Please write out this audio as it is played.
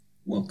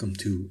Welcome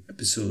to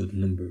episode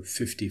number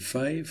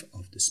 55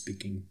 of the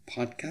Speaking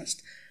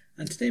Podcast.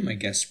 And today my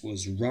guest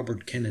was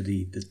Robert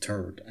Kennedy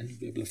III, and you'll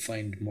be able to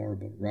find more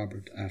about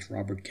Robert at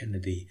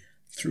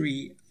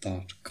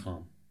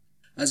robertkennedy3.com.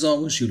 As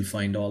always, you'll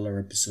find all our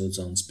episodes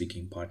on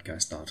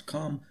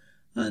speakingpodcast.com,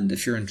 and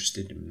if you're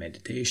interested in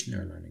meditation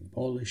or learning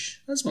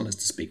Polish, as well as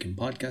the Speaking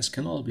Podcast,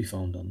 can all be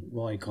found on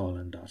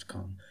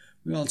roycollin.com.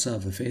 We also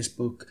have a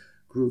Facebook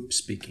group,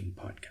 Speaking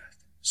Podcast.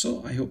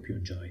 So I hope you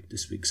enjoyed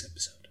this week's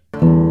episode.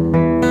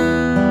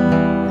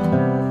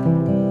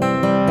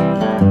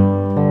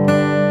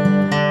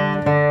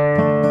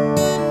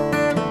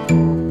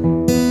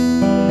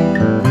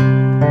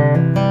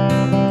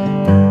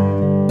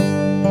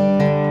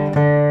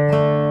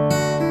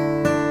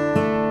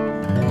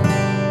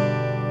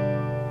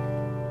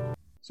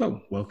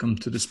 So, welcome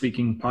to the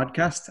Speaking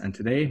Podcast, and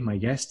today my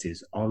guest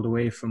is all the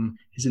way from,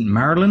 is it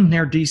Maryland,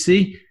 near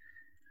DC?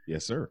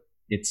 Yes, sir.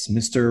 It's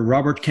Mr.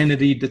 Robert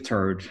Kennedy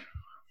III.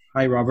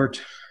 Hi,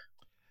 Robert.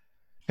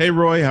 Hey,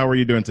 Roy. How are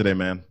you doing today,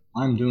 man?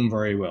 I'm doing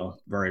very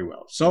well, very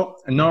well. So,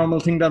 a normal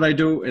thing that I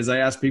do is I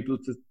ask people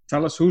to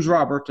tell us who's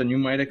Robert, and you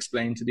might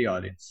explain to the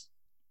audience.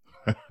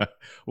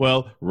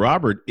 Well,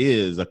 Robert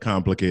is a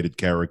complicated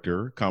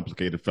character,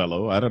 complicated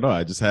fellow. I don't know.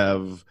 I just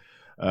have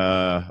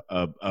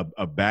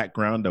a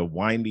background, a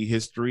windy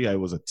history. I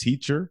was a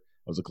teacher.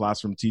 I was a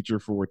classroom teacher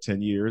for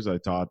 10 years. I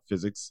taught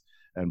physics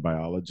and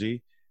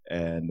biology,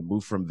 and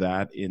moved from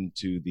that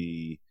into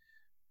the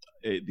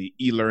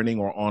e-learning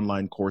or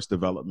online course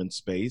development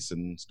space,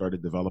 and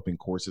started developing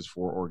courses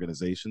for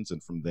organizations.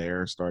 And from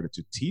there, started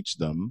to teach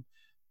them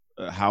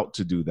how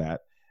to do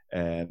that.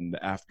 And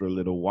after a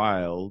little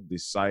while,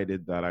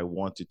 decided that I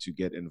wanted to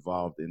get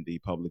involved in the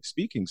public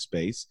speaking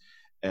space.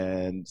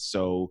 And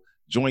so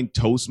joined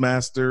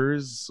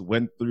Toastmasters,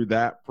 went through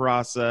that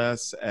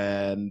process,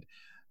 and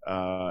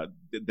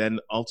then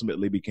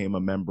ultimately became a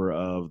member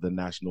of the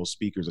National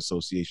Speakers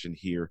Association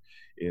here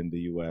in the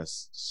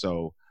U.S.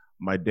 So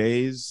my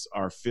days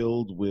are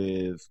filled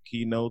with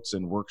keynotes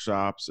and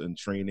workshops and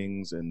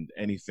trainings and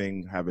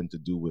anything having to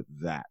do with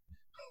that.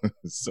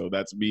 So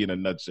that's me in a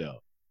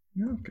nutshell.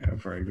 Okay,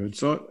 very good.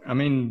 So, I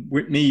mean,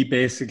 with me,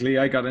 basically,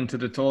 I got into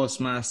the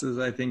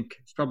Toastmasters, I think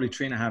it's probably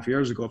 3.5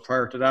 years ago.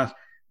 Prior to that,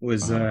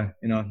 was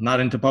not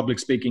into public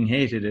speaking,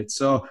 hated it.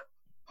 So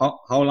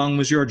how long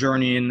was your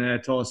journey in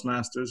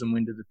Toastmasters, and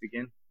when did it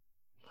begin?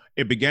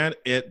 It began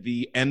at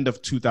the end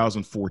of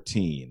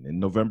 2014. In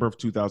November of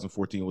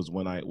 2014 was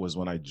when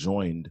I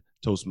joined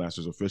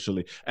Toastmasters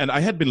officially. And I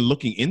had been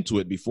looking into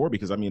it before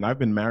because, I mean, I've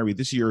been married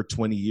this year,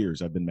 20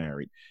 years I've been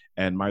married.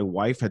 And my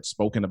wife had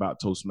spoken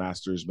about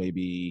Toastmasters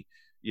maybe,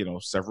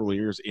 several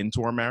years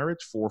into our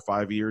marriage, 4 or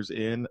 5 years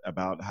in,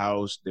 about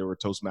how there were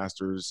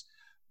Toastmasters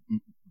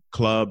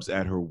clubs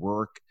at her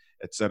work,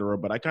 etc.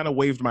 But I kind of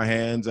waved my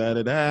hands at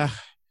it. I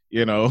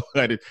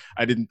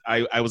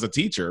was a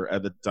teacher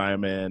at the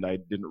time, and I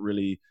didn't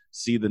really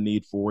see the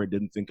need for it.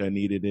 Didn't think I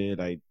needed it.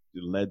 I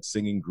led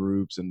singing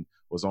groups and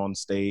was on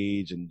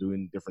stage and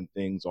doing different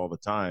things all the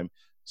time.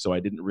 So I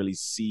didn't really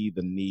see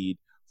the need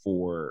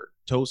for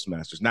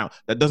Toastmasters. Now,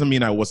 that doesn't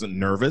mean I wasn't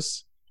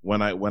nervous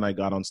when I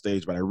got on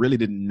stage, but I really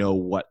didn't know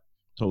what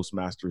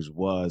Toastmasters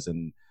was.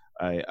 And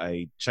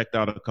I checked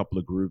out a couple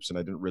of groups and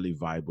I didn't really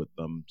vibe with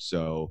them.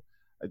 So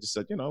I just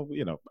said,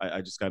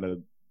 I just kind of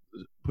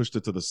pushed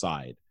it to the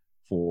side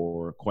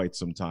for quite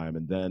some time.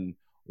 And then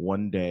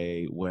one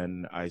day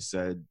when I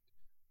said,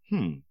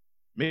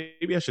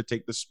 maybe I should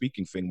take the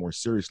speaking thing more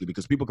seriously,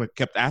 because people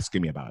kept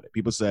asking me about it.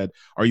 People said,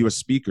 are you a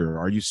speaker?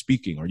 Are you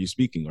speaking? Are you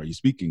speaking? Are you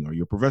speaking? Are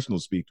you a professional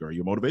speaker? Are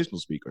you a motivational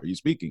speaker? Are you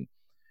speaking?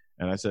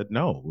 And I said,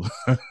 no.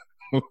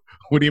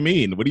 What do you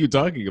mean? What are you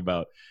talking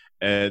about?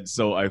 And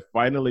so I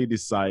finally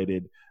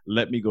decided,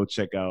 let me go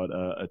check out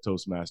a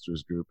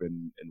Toastmasters group.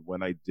 And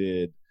when I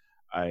did,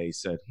 I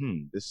said,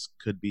 this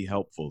could be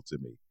helpful to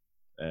me.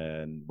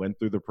 And went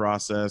through the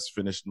process,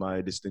 finished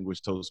my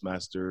Distinguished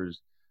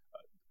Toastmasters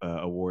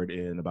award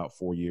in about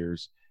 4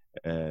 years.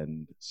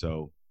 And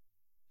so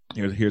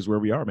here's where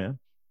we are, man.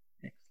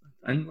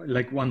 And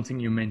like one thing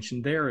you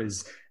mentioned there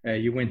is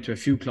you went to a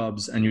few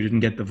clubs and you didn't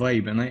get the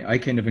vibe. And I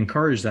kind of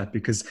encourage that,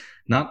 because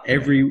not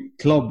every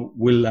club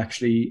will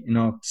actually,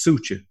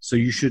 suit you. So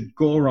you should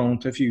go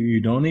around to a few.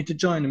 You don't need to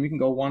join them. You can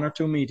go 1 or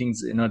 2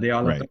 meetings. They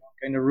all have their own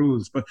kind of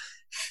rules. But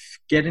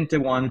get into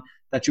one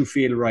that you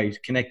feel right,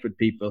 connect with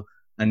people,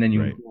 and then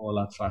you will go a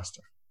lot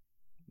faster.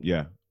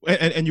 Yeah.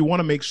 And you want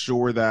to make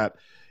sure that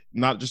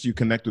not just you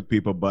connect with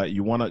people, but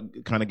you want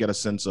to kind of get a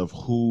sense of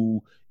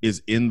who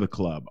is in the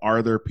club.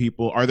 Are there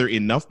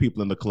enough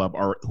people in the club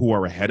who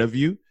are ahead of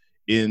you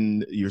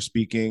in your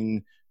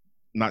speaking,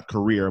 not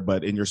career,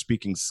 but in your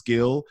speaking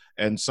skill,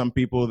 and some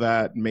people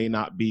that may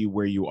not be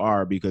where you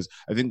are? Because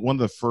I think one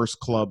of the first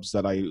clubs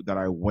that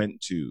I went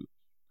to,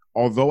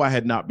 although I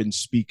had not been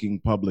speaking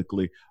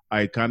publicly,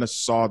 I kind of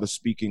saw the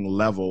speaking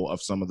level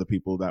of some of the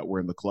people that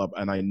were in the club,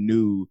 and I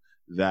knew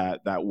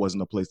that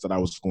wasn't a place that I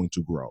was going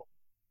to grow.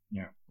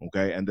 Yeah.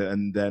 Okay.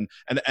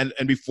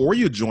 And before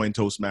you join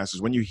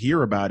Toastmasters, when you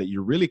hear about it,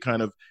 you really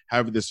kind of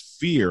have this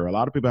fear. A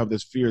lot of people have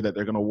this fear that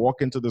they're going to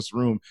walk into this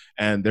room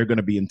and they're going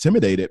to be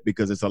intimidated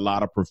because it's a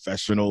lot of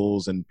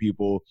professionals and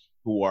people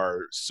who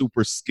are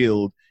super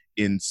skilled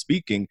in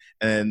speaking.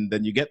 And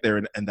then you get there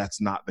and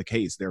that's not the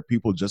case. There are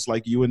people just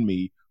like you and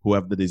me who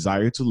have the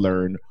desire to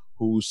learn,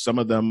 who some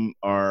of them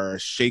are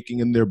shaking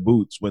in their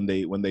boots when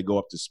they go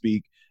up to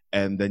speak.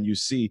 And then you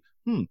see,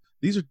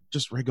 these are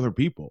just regular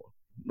people.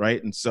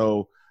 Right. And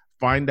so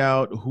find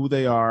out who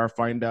they are,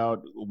 find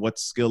out what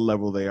skill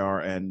level they are,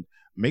 and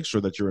make sure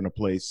that you're in a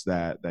place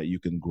that you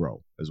can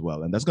grow as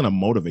well. And that's going to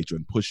motivate you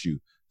and push you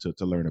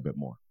to learn a bit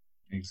more.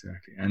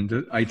 Exactly.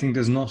 And I think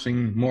there's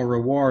nothing more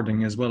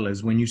rewarding as well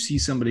as when you see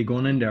somebody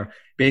going in there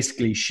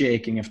basically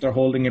shaking. If they're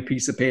holding a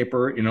piece of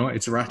paper,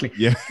 it's rattling.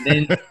 Yeah.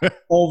 And then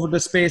over the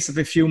space of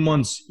a few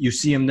months, you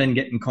see them then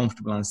getting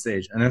comfortable on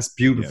stage. And that's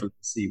beautiful to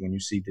see when you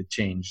see the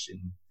change.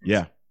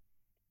 Yeah,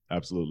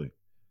 absolutely.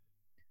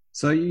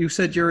 So you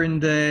said you're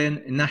in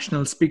the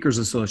National Speakers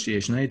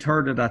Association. I'd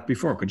heard of that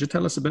before. Could you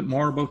tell us a bit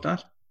more about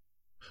that?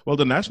 Well,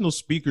 the National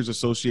Speakers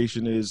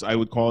Association is, I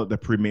would call it the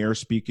premier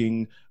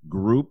speaking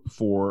group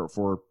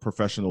for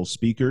professional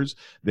speakers.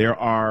 There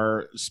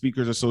are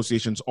speakers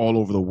associations all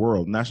over the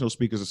world. National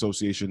Speakers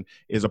Association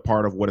is a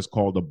part of what is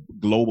called the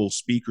Global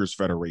Speakers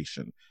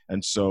Federation.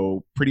 And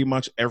so pretty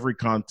much every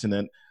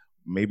continent,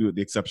 maybe with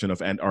the exception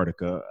of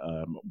Antarctica,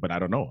 but I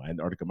don't know,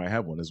 Antarctica might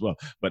have one as well.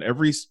 But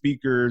every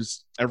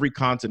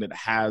continent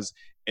has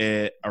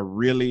a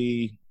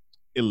really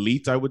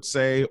elite, I would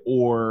say,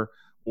 or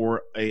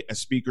a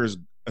speakers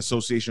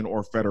association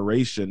or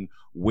federation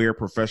where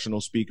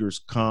professional speakers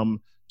come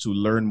to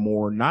learn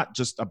more, not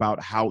just about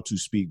how to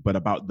speak, but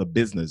about the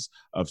business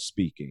of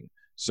speaking.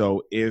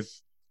 So if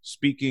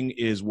speaking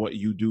is what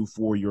you do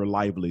for your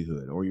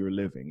livelihood or your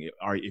living,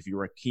 or if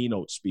you're a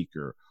keynote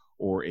speaker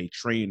or a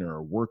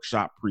trainer,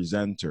 workshop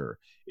presenter,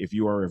 if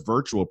you are a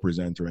virtual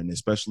presenter, and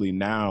especially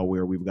now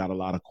where we've got a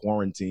lot of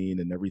quarantine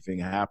and everything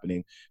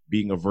happening,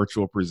 being a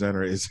virtual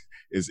presenter is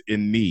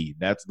in need.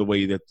 That's the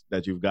way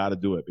that you've got to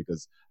do it,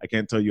 because I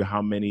can't tell you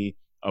how many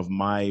of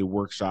my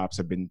workshops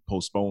have been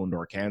postponed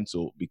or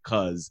canceled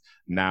because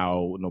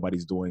now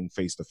nobody's doing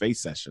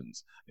face-to-face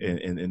sessions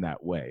in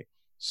that way.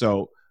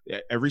 So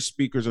every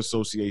speakers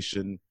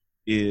association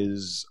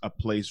is a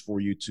place for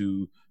you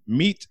to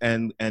meet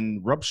and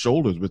rub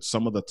shoulders with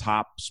some of the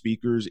top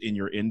speakers in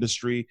your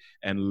industry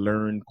and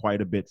learn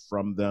quite a bit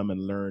from them,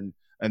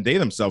 and they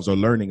themselves are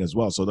learning as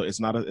well. So it's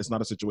not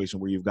a situation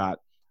where you've got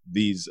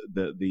the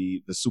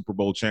Super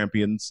Bowl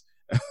champions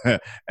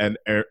and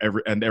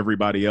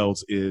everybody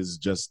else is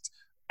just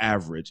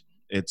average.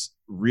 It's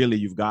really,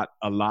 you've got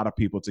a lot of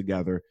people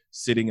together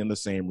sitting in the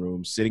same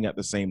room, sitting at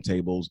the same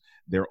tables.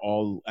 They're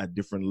all at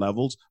different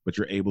levels, but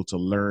you're able to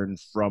learn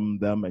from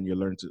them, and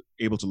you're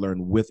able to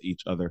learn with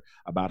each other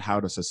about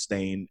how to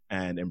sustain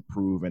and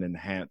improve and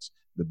enhance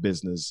the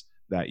business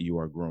that you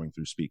are growing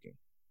through speaking.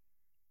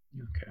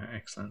 Okay,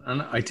 excellent.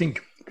 And I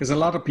think because a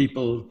lot of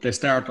people, they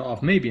start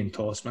off maybe in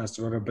Toastmasters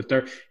or whatever,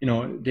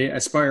 but they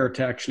aspire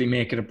to actually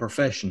make it a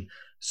profession.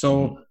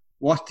 So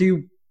what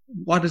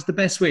is the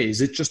best way?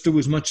 Is it just do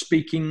as much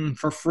speaking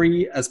for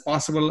free as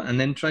possible and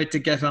then try to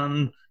get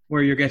on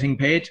where you're getting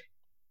paid?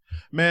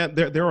 Man,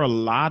 there are a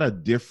lot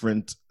of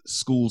different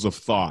schools of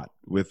thought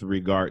with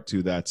regard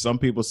to that. Some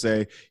people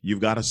say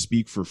you've got to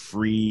speak for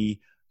free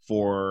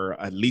for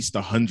at least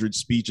 100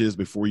 speeches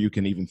before you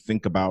can even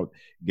think about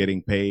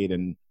getting paid.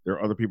 And there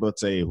are other people that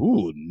say,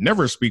 ooh,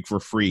 never speak for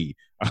free.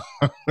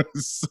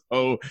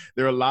 So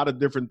there are a lot of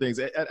different things.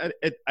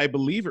 I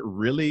believe it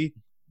really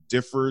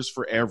differs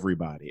for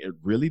everybody. It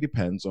really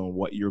depends on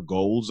what your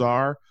goals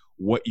are,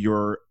 what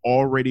your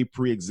already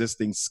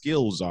pre-existing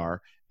skills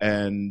are,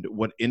 and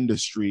what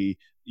industry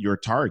you're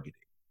targeting.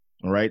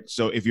 All right.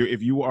 So if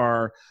you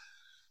are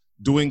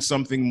doing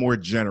something more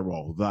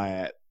general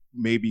that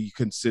may be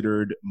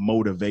considered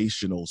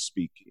motivational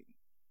speaking,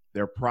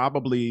 there are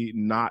probably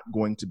not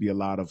going to be a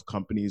lot of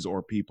companies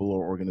or people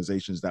or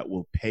organizations that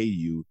will pay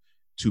you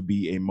to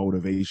be a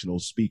motivational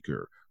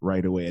speaker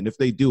right away. And if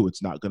they do,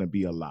 it's not going to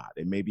be a lot.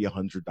 It may be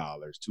 $100,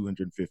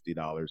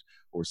 $250,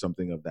 or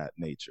something of that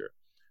nature.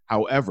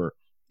 However,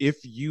 if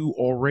you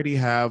already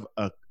have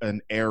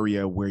an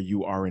area where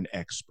you are an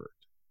expert,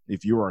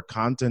 if you are a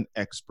content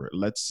expert,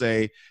 let's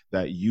say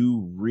that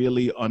you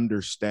really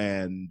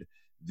understand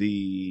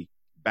the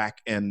back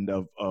end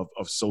of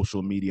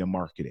social media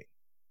marketing,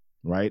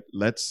 right?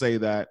 Let's say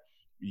that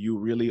you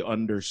really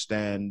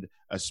understand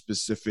a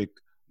specific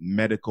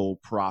medical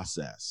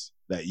process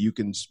that you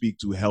can speak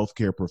to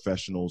healthcare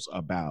professionals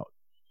about.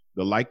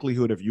 The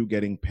likelihood of you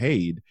getting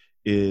paid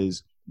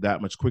is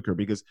that much quicker,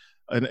 because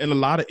in a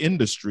lot of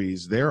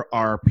industries, there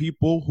are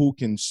people who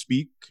can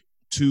speak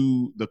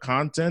to the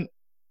content,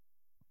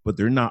 but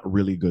they're not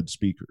really good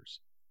speakers,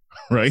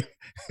 right?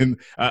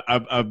 And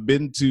I've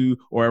been to,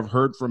 or I've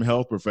heard from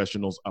health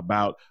professionals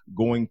about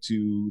going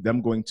to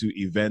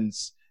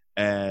events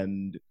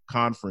and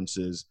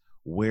conferences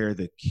where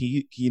the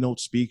keynote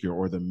speaker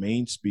or the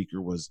main speaker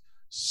was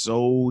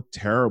so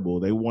terrible.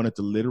 They wanted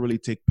to literally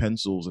take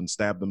pencils and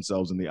stab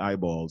themselves in the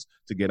eyeballs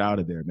to get out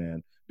of there,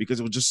 man, because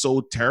it was just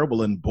so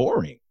terrible and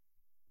boring.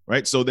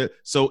 Right. So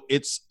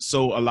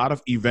a lot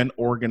of event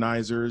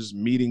organizers,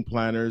 meeting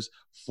planners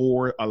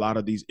for a lot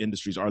of these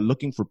industries are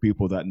looking for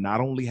people that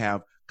not only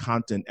have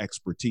content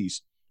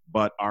expertise,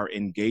 but are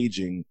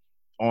engaging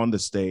on the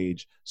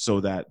stage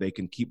so that they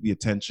can keep the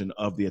attention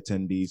of the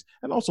attendees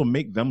and also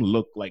make them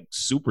look like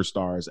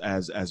superstars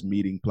as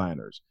meeting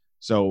planners.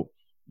 So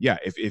yeah,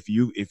 if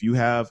you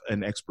have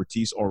an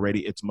expertise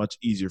already, it's much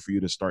easier for you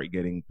to start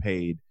getting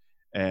paid.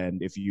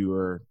 And if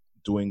you're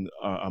doing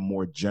a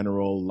more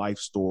general life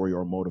story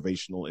or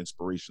motivational,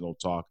 inspirational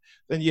talk,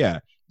 then yeah,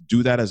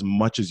 do that as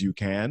much as you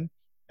can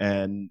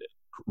and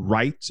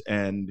write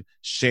and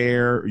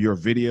share your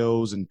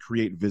videos and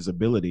create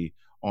visibility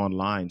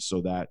online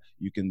so that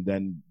you can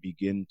then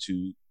begin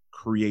to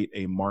create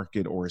a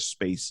market or a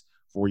space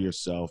for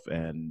yourself,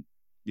 and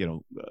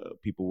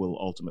people will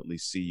ultimately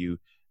see you,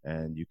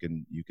 and you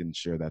can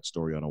share that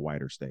story on a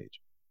wider stage.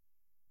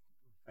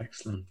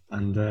 Excellent.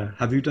 And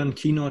have you done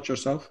keynote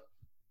yourself?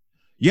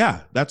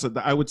 Yeah,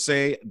 I would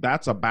say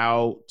that's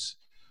about,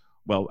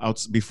 well,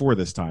 before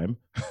this time,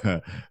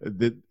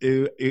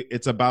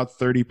 it's about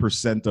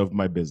 30% of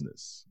my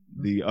business.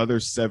 The other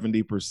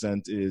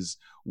 70% is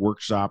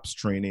workshops,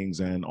 trainings,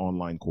 and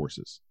online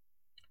courses.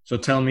 So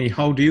tell me,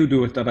 how do you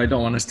do it that I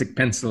don't want to stick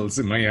pencils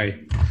in my eye?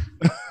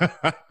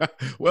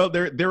 Well,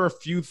 there are a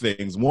few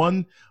things.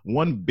 One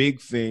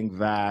big thing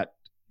that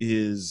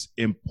is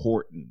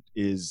important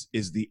is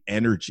the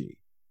energy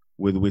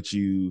with which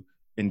you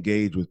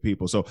engage with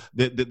people. So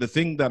the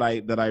thing that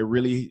I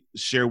really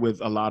share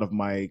with a lot of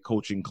my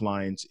coaching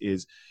clients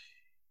is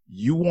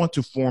you want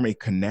to form a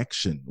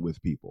connection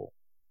with people.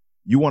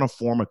 You want to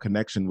form a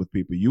connection with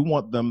people. You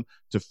want them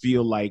to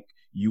feel like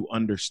you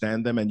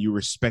understand them and you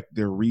respect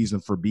their reason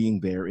for being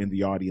there in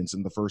the audience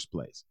in the first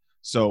place.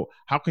 So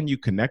how can you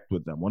connect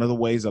with them? One of the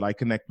ways that I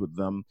connect with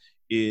them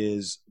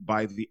is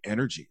by the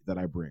energy that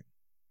I bring.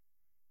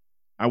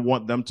 I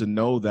want them to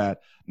know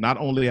that not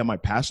only am I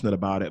passionate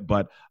about it,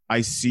 but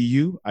I see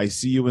you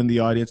in the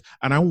audience,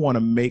 and I want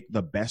to make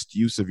the best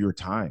use of your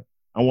time.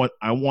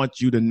 I want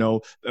you to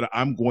know that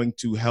I'm going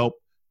to help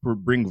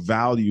bring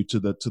value to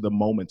the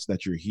moments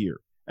that you're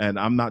here. And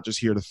I'm not just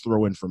here to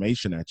throw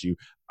information at you.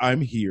 I'm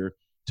here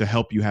to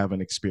help you have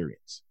an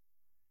experience.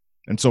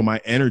 And so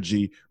my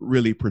energy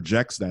really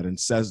projects that and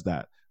says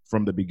that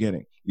from the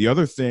beginning. The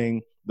other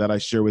thing that I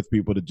share with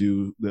people to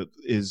do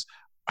is,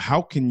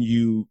 how can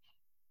you,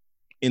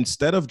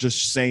 instead of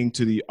just saying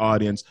to the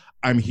audience,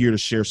 I'm here to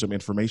share some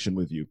information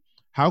with you,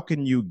 how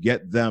can you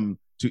get them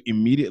to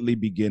immediately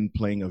begin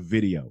playing a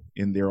video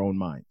in their own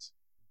minds?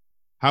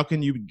 How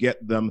can you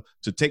get them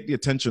to take the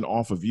attention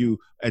off of you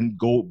and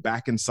go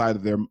back inside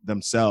of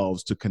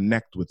themselves to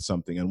connect with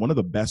something? And one of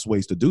the best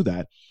ways to do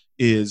that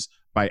is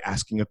by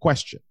asking a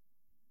question.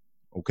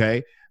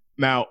 Okay?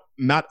 Now,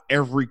 not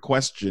every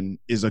question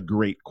is a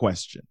great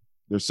question.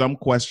 There's some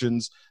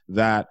questions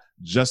that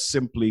just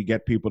simply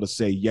get people to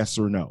say yes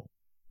or no,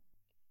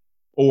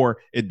 or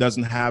it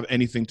doesn't have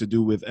anything to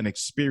do with an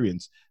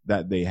experience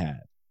that they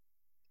had.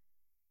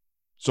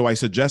 So I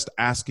suggest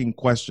asking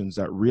questions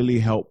that really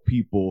help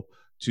people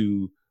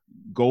to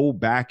go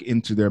back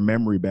into their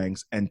memory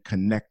banks and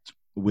connect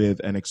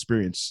with an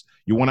experience.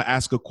 You want to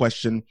ask a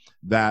question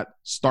that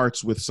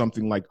starts with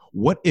something like,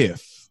 what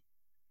if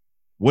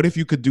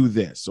you could do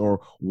this?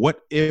 Or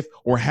what if,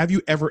 or have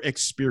you ever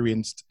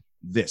experienced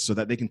this? So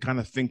that they can kind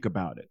of think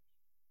about it.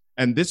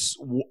 And this,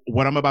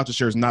 what I'm about to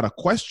share, is not a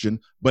question,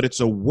 but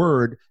it's a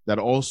word that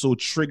also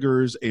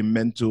triggers a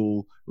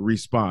mental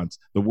response.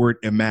 The word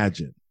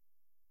imagine.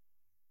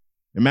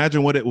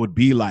 Imagine what it would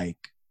be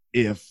like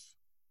if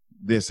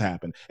this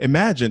happened.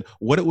 Imagine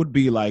what it would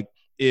be like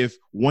if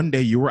one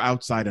day you were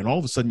outside and all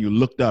of a sudden you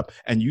looked up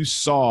and you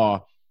saw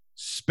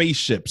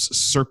spaceships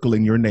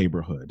circling your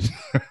neighborhood.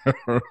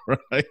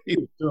 Right?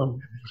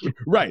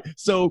 Right.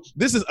 So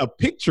this is a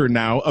picture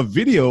now, a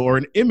video or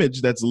an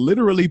image that's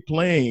literally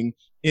playing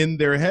in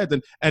their heads,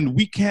 and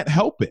we can't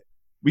help it.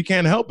 We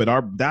can't help it.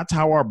 That's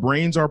how our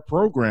brains are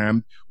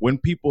programmed. When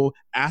people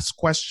ask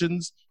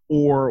questions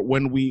or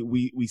when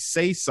we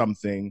say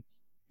something,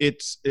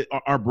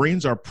 our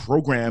brains are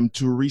programmed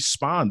to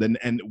respond,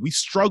 and we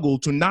struggle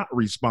to not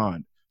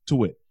respond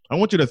to it. I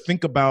want you to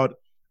think about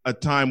a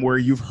time where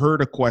you've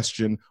heard a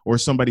question or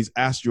somebody's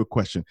asked you a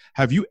question.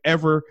 Have you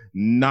ever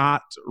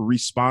not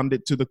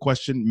responded to the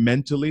question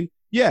mentally?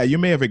 Yeah, you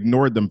may have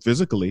ignored them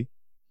physically.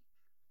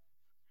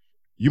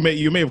 You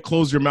may have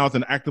closed your mouth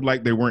and acted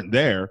like they weren't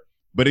there,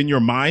 but in your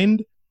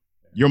mind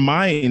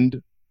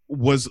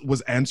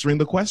was answering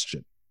the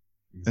question.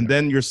 And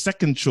then your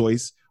second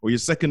choice or your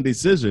second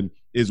decision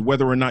is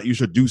whether or not you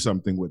should do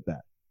something with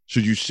that.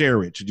 Should you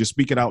share it? Should you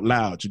speak it out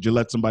loud? Should you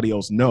let somebody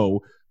else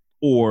know?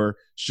 Or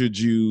should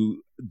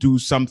you do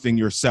something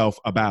yourself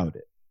about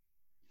it?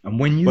 And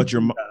when you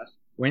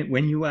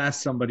when you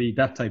ask somebody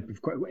that type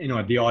of,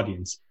 the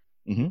audience,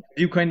 mm-hmm.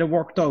 You kind of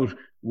worked out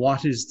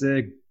what is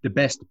the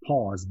best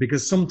pause?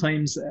 Because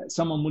sometimes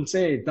someone will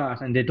say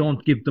that and they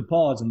don't give the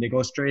pause and they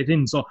go straight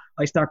in. So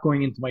I start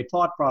going into my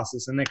thought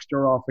process and next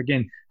you're off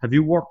again. Have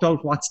you worked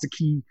out what's the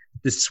key,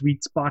 the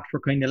sweet spot for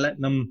kind of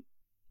letting them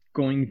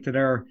going to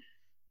their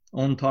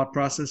own thought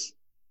process?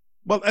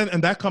 Well,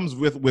 and that comes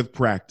with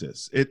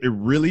practice. It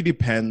really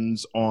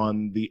depends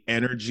on the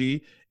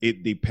energy.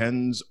 It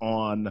depends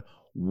on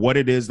what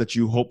it is that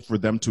you hope for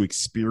them to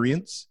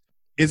experience.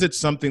 Is it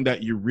something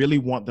that you really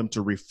want them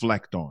to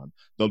reflect on?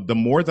 The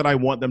more that I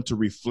want them to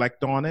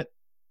reflect on it,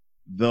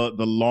 the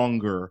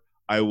longer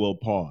I will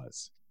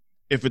pause.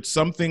 If it's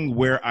something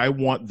where I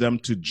want them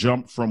to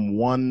jump from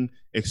one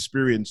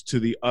experience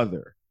to the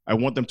other, I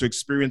want them to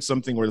experience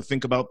something or to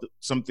think about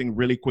something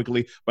really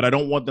quickly, but I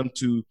don't want them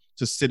to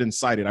sit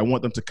inside it. I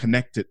want them to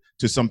connect it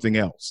to something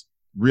else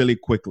really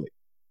quickly.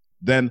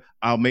 Then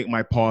I'll make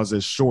my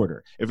pauses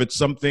shorter. If it's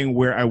something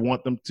where I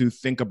want them to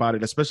think about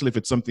it, especially if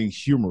it's something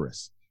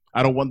humorous,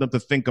 I don't want them to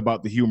think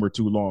about the humor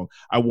too long.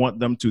 I want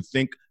them to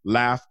think,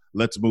 laugh,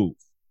 let's move.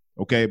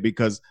 Okay?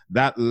 Because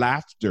that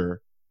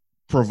laughter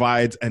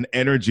provides an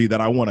energy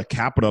that I want to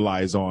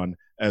capitalize on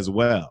as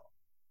well.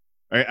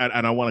 Right?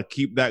 And I want to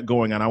keep that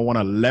going, and I want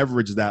to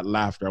leverage that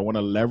laughter. I want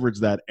to leverage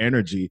that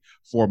energy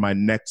for my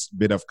next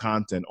bit of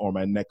content or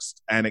my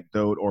next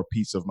anecdote or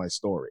piece of my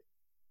story.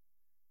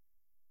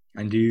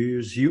 And do you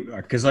use you?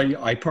 Because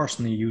I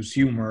personally use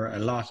humor a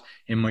lot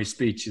in my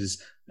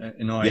speeches.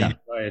 Yeah.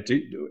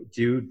 Do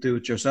you do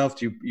it yourself?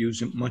 Do you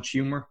use much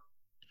humor?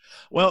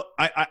 Well,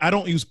 I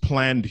don't use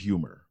planned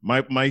humor.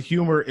 My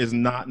humor is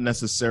not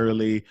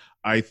necessarily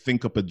I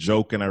think up a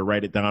joke and I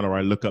write it down or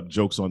I look up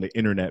jokes on the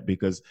internet,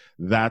 because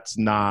that's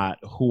not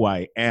who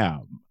I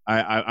am.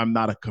 I'm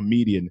not a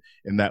comedian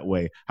in that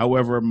way.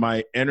 However,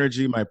 my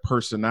energy, my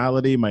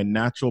personality, my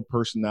natural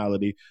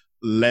personality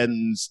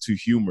lends to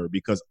humor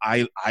because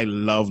I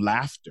love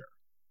laughter.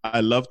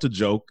 I love to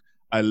joke.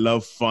 I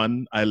love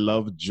fun. I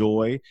love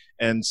joy.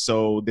 And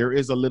so there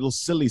is a little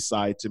silly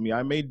side to me.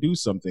 I may do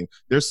something.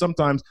 There's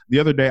sometimes, the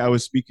other day I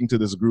was speaking to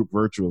this group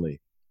virtually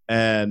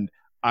and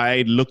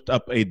I looked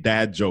up a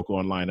dad joke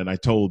online and I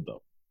told them.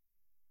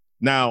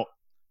 Now,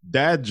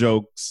 dad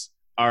jokes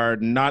are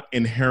not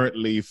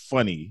inherently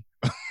funny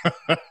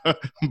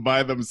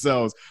by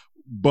themselves.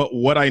 But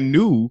what I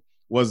knew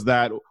was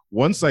that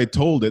once I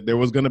told it, there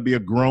was going to be a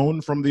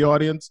groan from the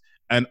audience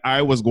and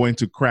I was going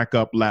to crack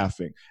up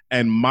laughing.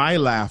 And my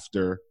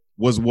laughter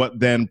was what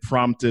then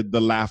prompted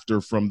the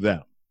laughter from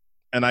them.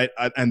 And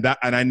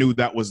I knew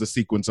that was the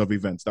sequence of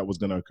events that was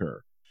going to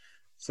occur.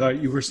 So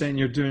you were saying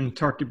you're doing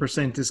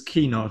 30% is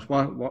keynote.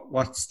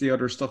 What's the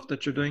other stuff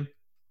that you're doing?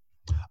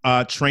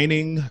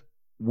 Training,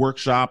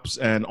 workshops,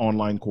 and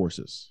online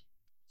courses.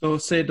 So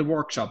say the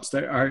workshops,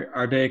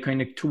 are they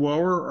kind of 2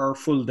 hour or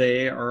full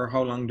day, or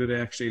how long do they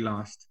actually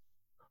last?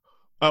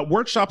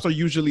 Workshops are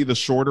usually the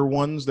shorter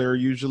ones. They're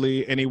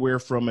usually anywhere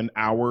from an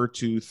hour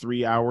to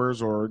 3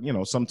 hours, or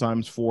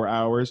sometimes 4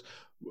 hours.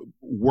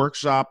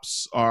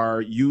 Workshops are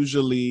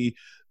usually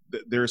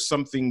there's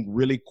something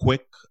really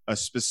quick, a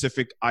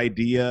specific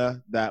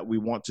idea that we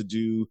want to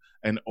do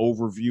an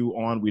overview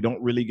on. We don't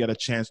really get a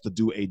chance to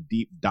do a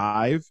deep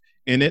dive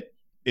in it.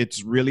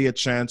 It's really a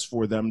chance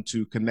for them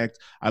to connect.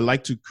 I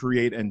like to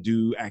create and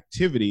do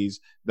activities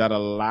that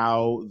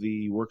allow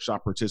the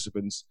workshop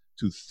participants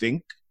to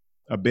think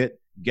a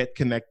bit, get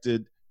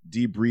connected,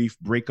 debrief,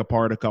 break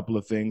apart a couple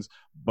of things,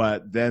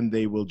 but then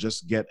they will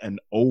just get an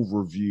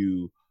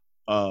overview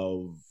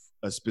of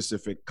a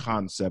specific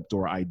concept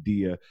or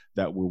idea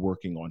that we're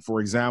working on.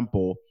 For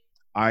example,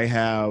 I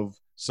have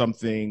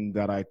something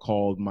that I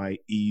called my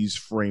EASE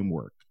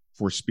framework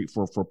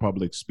for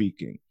public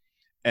speaking.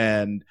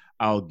 And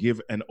I'll give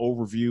an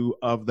overview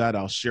of that.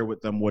 I'll share with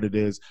them what it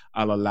is.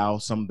 I'll allow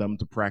some of them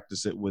to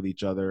practice it with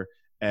each other,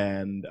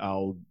 and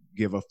I'll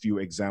give a few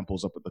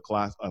examples up at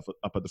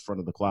the front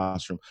of the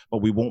classroom.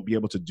 But we won't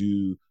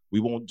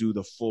do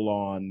the full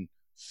on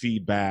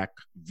feedback,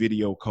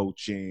 video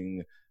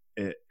coaching,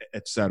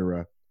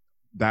 etc.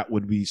 That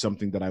would be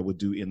something that I would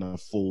do in a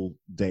full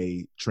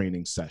day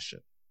training session.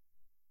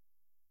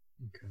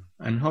 Okay.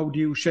 And how do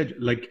you schedule?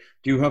 Like,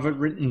 do you have it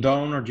written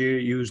down, or do you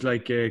use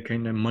like a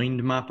kind of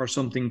mind map or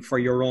something for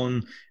your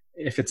own?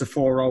 If it's a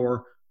 4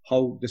 hour,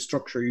 how the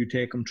structure you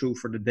take them through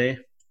for the day?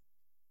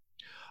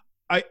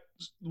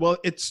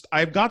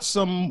 I've got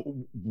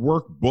some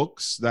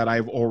workbooks that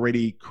I've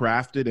already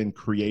crafted and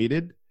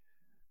created.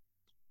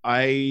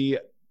 I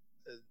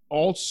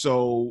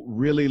also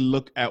really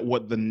look at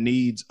what the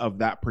needs of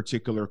that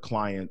particular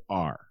client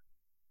are.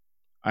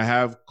 I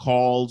have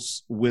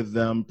calls with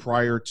them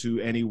prior to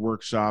any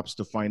workshops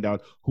to find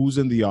out who's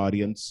in the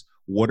audience,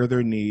 what are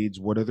their needs,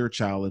 what are their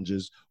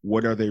challenges,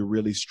 what are they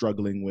really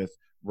struggling with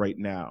right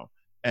now.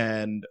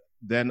 And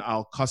then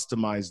I'll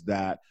customize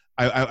that.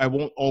 I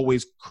won't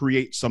always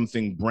create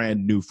something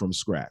brand new from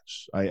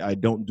scratch. I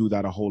don't do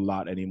that a whole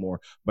lot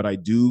anymore, but I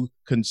do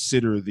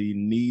consider the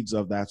needs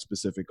of that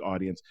specific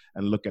audience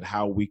and look at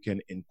how we can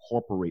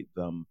incorporate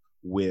them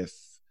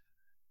with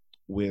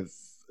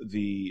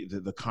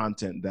the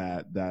content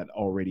that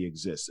already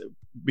exists,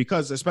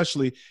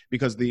 especially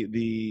because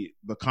the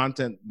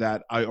content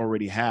that I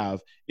already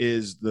have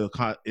is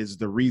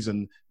the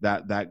reason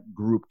that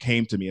group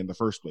came to me in the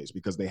first place,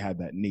 because they had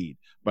that need.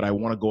 But I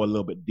want to go a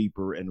little bit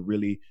deeper and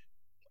really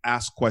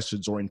ask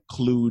questions or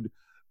include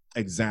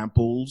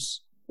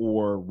examples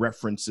or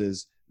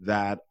references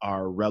that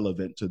are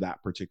relevant to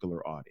that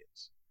particular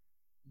audience.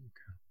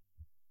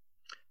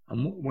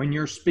 When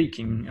you're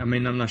speaking, I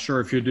mean, I'm not sure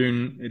if you're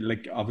doing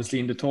like obviously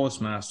in the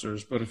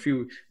Toastmasters, but if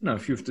you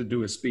have to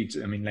do a speech,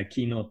 I mean, like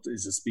keynote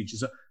is a speech.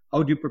 So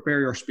how do you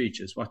prepare your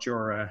speeches? What's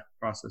your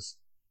process?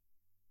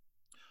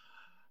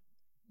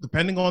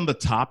 Depending on the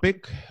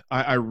topic,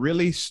 I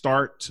really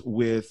start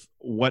with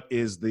what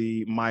is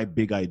my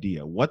big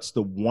idea. What's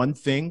the one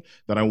thing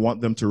that I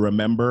want them to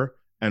remember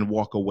and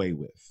walk away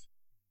with?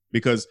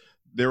 Because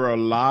there are a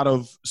lot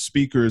of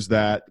speakers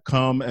that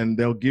come and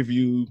they'll give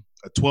you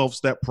a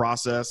 12-step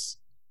process,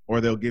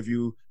 or they'll give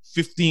you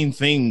 15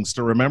 things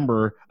to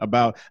remember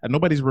about, and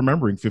nobody's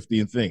remembering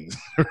 15 things,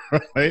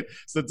 right?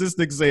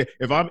 Statistics say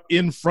if I'm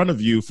in front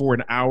of you for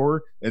an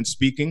hour and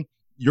speaking,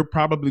 you're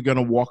probably going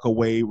to walk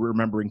away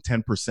remembering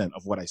 10%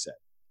 of what I said.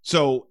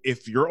 So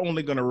if you're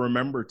only going to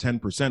remember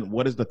 10%,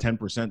 what is the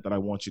 10% that I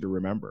want you to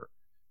remember?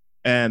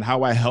 And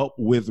how I help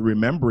with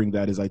remembering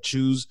that is I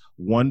choose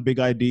one big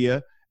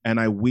idea and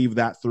I weave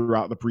that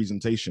throughout the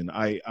presentation.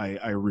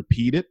 I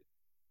repeat it.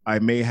 I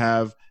may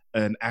have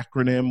an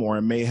acronym, or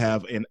I may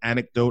have an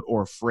anecdote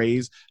or a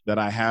phrase that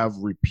I have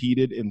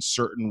repeated in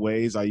certain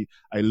ways. I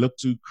look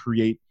to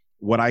create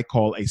what I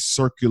call a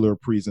circular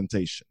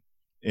presentation.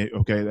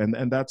 Okay,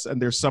 and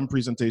there's some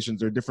presentations,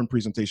 there are different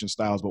presentation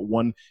styles, but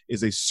one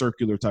is a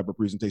circular type of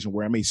presentation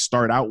where I may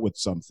start out with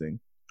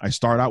something. I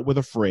start out with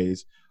a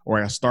phrase,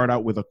 or I start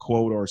out with a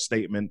quote or a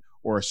statement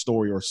or a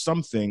story or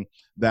something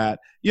that,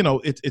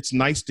 it's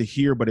nice to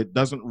hear, but it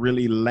doesn't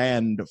really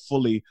land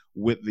fully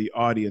with the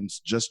audience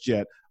just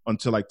yet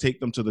until I take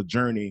them through the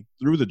journey,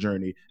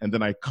 and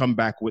then I come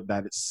back with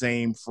that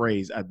same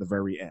phrase at the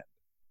very end.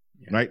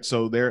 Yeah. Right?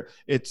 So there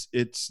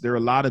are a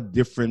lot of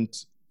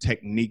different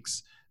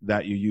techniques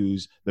that you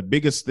use. The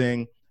biggest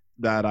thing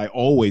that I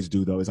always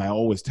do, though, is I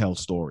always tell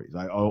stories.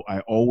 I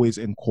always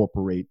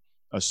incorporate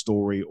a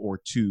story or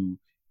two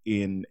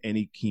in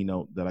any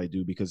keynote that I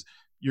do, because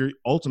you're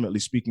ultimately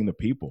speaking to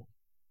people,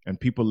 and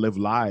people live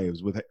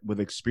lives with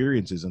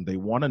experiences, and they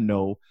want to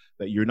know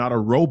that you're not a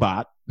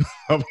robot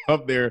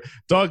up there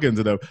talking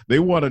to them. They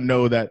want to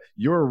know that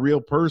you're a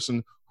real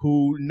person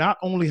who not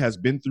only has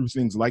been through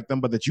things like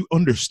them, but that you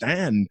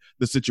understand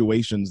the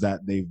situations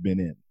that they've been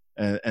in,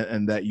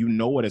 and that you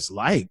know what it's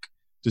like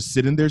to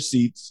sit in their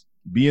seats,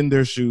 be in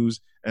their shoes,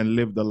 and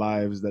live the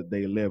lives that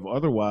they live.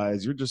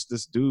 Otherwise, you're just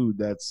this dude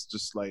that's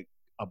just like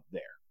up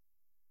there.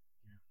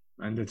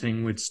 And the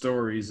thing with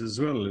stories as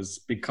well is,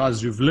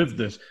 because you've lived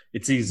it,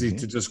 it's easy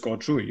to just go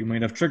through it. You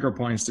might have trigger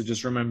points to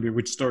just remember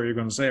which story you're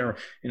going to say, or,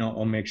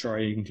 I'll make sure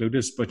I include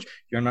this, but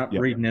you're not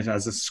reading it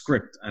as a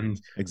script. And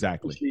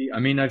exactly. I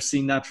mean, I've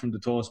seen that from the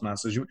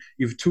Toastmasters.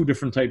 You have two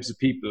different types of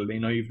people.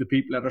 You have the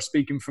people that are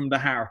speaking from the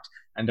heart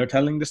and they're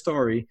telling the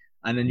story.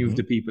 And then you have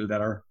the people that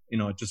are,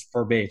 just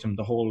verbatim,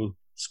 the whole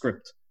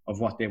script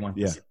of what they want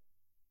to say.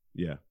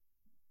 Yeah.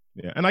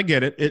 Yeah, and I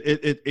get it.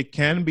 It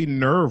can be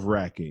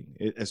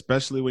nerve-wracking,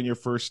 especially when you're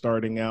first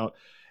starting out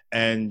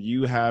and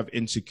you have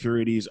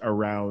insecurities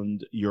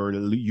around your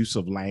use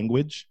of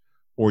language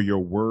or your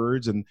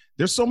words. And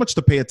there's so much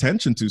to pay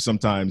attention to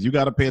sometimes. You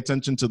got to pay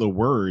attention to the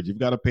words. You've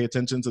got to pay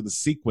attention to the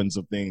sequence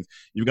of things.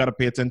 You've got to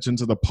pay attention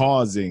to the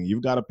pausing.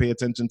 You've got to pay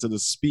attention to the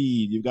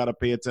speed. You've got to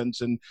pay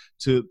attention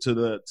to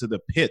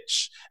the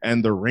pitch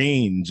and the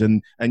range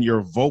and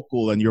your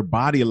vocal and your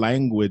body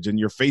language and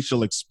your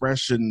facial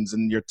expressions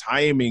and your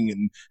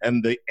timing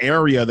and the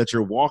area that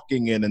you're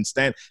walking in and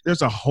stand.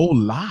 There's a whole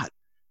lot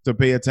to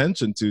pay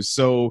attention to.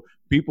 So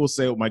people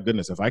say, oh my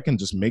goodness, if I can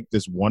just make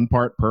this one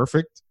part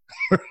perfect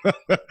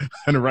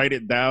and write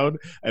it down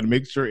and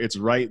make sure it's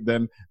right,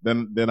 then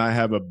I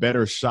have a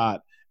better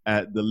shot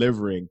at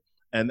delivering.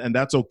 And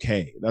that's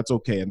okay. That's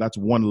okay. And that's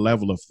one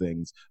level of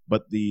things.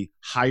 But the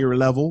higher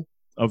level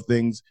of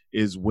things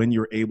is when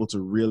you're able to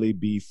really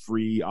be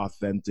free,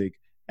 authentic,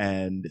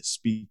 and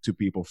speak to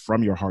people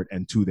from your heart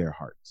and to their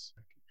hearts.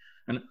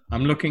 And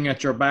I'm looking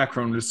at your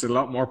background. It's a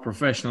lot more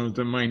professional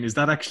than mine. Is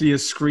that actually a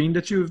screen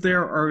that you have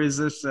there, or is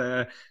it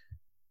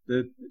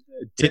It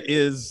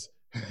is.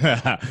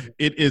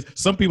 It is.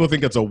 Some people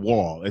think it's a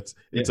wall.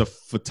 It's a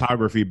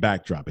photography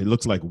backdrop. It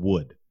looks like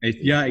wood.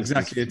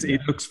 Exactly.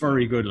 It looks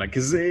very good. Like,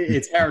 cause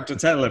it's hard to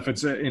tell if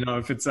it's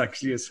if it's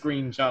actually a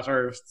screenshot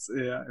or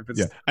if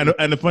it's.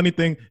 And the funny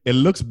thing, it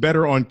looks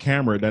better on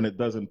camera than it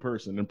does in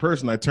person. In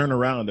person, I turn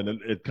around and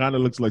it kind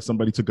of looks like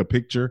somebody took a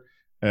picture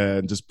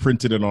and just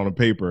printed it on a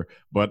paper.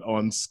 But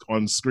on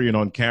screen,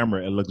 on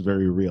camera, it looks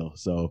very real.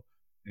 So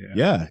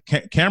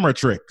camera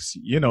tricks.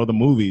 The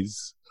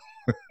movies.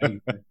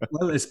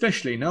 Well,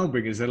 especially now,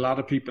 because a lot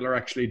of people are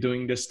actually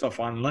doing this stuff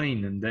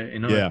online, and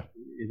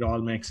it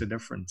all makes a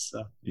difference.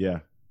 So. Yeah.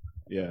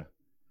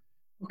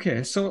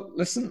 Okay, so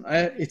listen,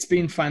 it's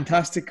been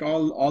fantastic.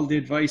 All the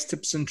advice,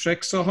 tips, and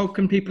tricks. So, how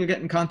can people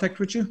get in contact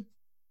with you?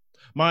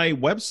 My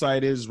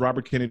website is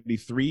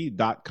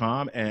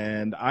robertkennedy3.com,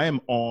 and I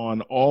am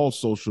on all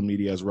social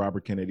media as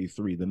Robert Kennedy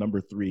 3, the number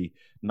 3,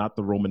 not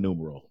the Roman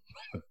numeral.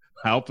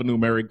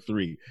 Alphanumeric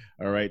 3.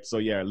 All right. So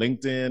yeah,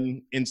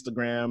 LinkedIn,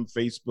 Instagram,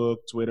 Facebook,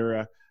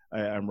 Twitter.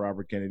 I'm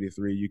Robert Kennedy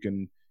 3. You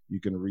can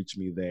reach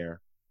me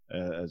there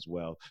as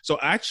well. So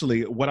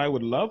actually, what I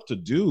would love to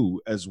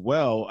do as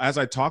well, as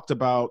I talked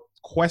about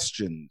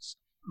questions,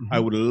 I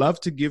would love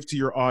to give to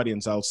your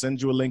audience. I'll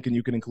send you a link, and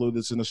you can include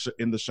this in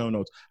the show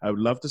notes. I would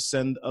love to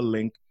send a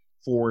link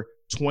for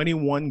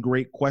 21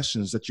 great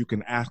questions that you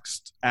can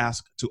ask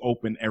to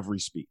open every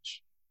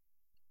speech.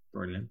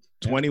 Brilliant.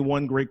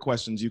 21 great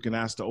questions you can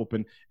ask to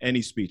open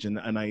any speech. And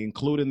I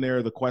include in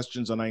there the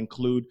questions, and I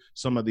include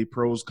some of the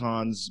pros,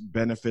 cons,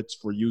 benefits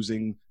for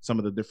using some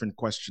of the different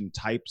question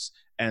types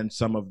and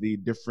some of the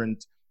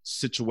different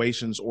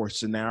situations or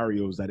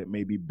scenarios that it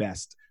may be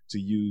best to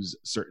use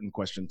certain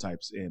question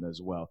types in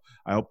as well.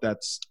 I hope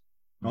that's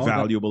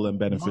valuable and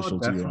beneficial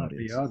to your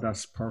audience. Yeah,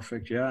 that's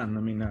perfect. Yeah, and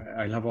I mean,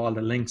 I'll have all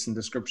the links and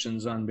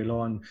descriptions on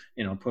below, and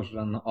put it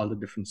on all the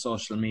different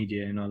social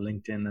media,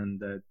 LinkedIn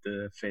and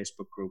the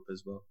Facebook group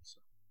as well. So.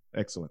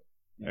 Excellent.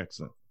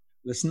 Excellent.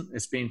 Listen,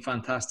 it's been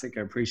fantastic.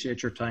 I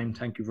appreciate your time.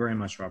 Thank you very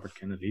much, Robert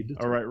Kennedy.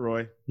 All right,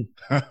 Roy.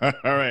 All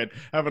right.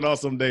 Have an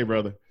awesome day,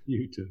 brother.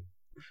 You too.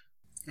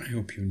 I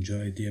hope you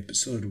enjoyed the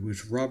episode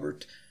with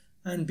Robert,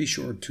 and be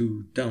sure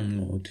to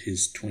download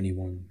his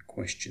 21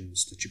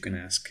 questions that you can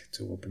ask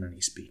to open any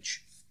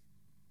speech.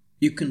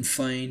 You can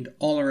find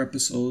all our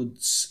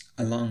episodes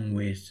along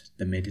with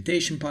the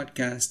Meditation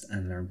Podcast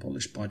and Learn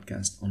Polish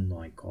Podcast on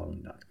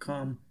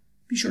mycalling.com.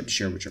 Be sure to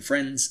share with your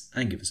friends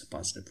and give us a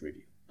positive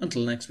review.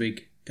 Until next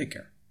week, take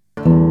care.